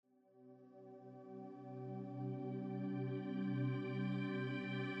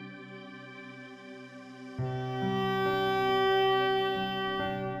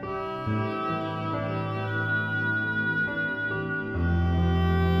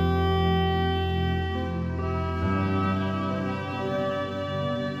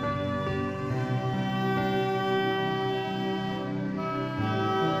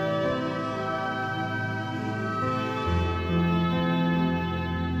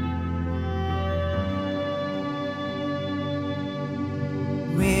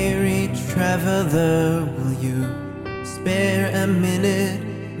Traveler, will you spare a minute,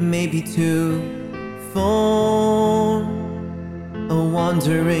 maybe two, for a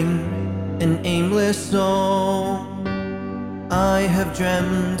wandering and aimless soul? I have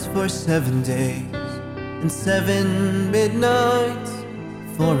dreamt for 7 days and 7 midnights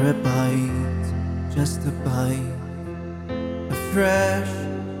for a bite, just a bite of fresh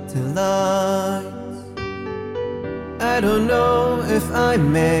delight. I don't know if I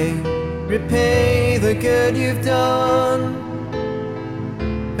may repay the good you've done.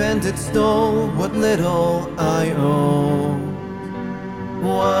 Bandit stole what little I owe.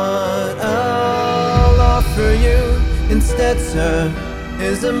 What I'll offer you instead, sir,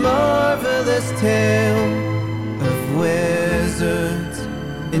 is a marvelous tale of wizards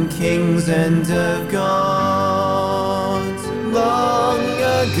and kings and of gods. Long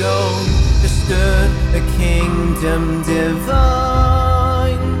ago there stood a kingdom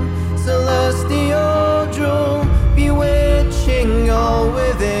divine, celestial jewel, bewitching all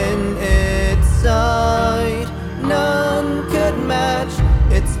within its sight. None could match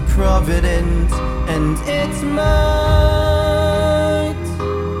its providence and its might.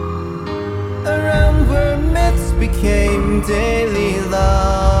 Around where myths became daily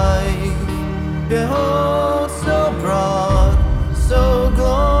life, behold, so broad, so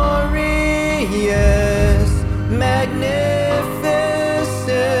glorious, magnificent,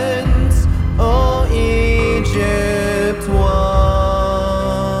 oh, Egypt was.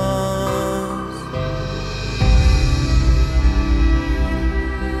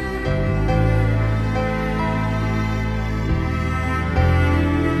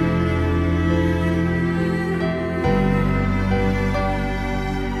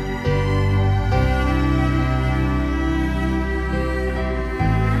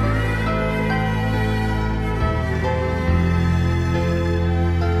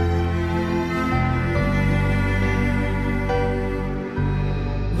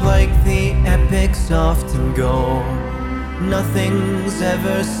 Like the epics often go, nothing's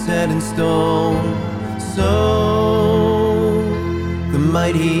ever set in stone. So the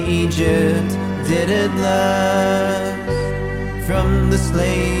mighty Egypt did at last. From the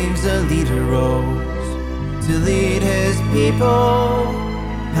slaves a leader rose to lead his people,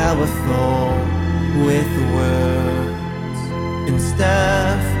 powerful with words and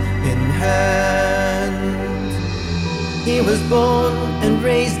staff in hand. He was born and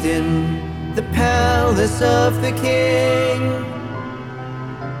raised in the palace of the king,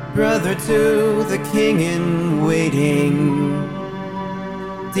 brother to the king in waiting.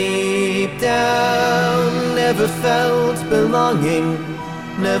 Deep down, never felt belonging,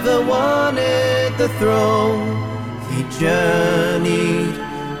 never wanted the throne. He journeyed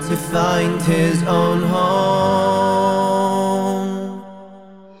to find his own home.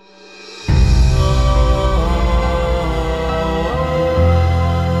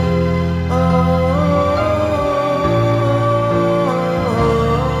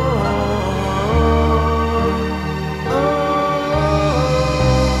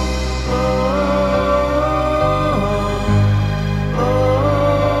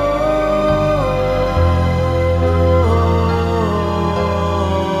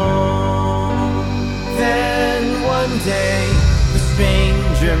 One day, the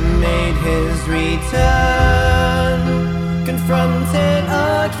stranger made his return, confronted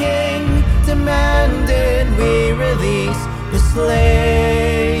a king, demanded we release the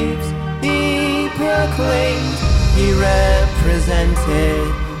slaves. He proclaimed he represented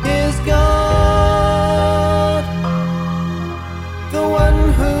his God, the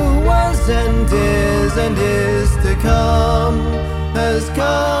one who was and is to come, has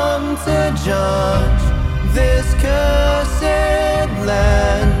come to judge this cursed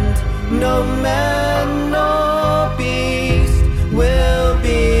land. No man nor beast will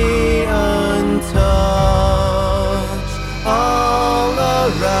be untouched. All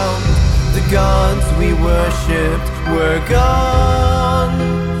around, the gods we worshipped were gone.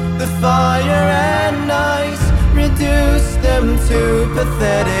 The fire and ice reduced them to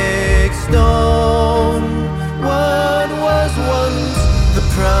pathetic stone. What was once the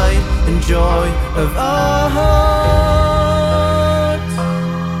pride and joy of our hearts,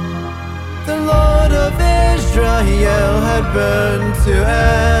 the Lord of Israel had burned to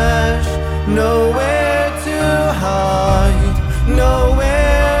ash. Nowhere to hide, no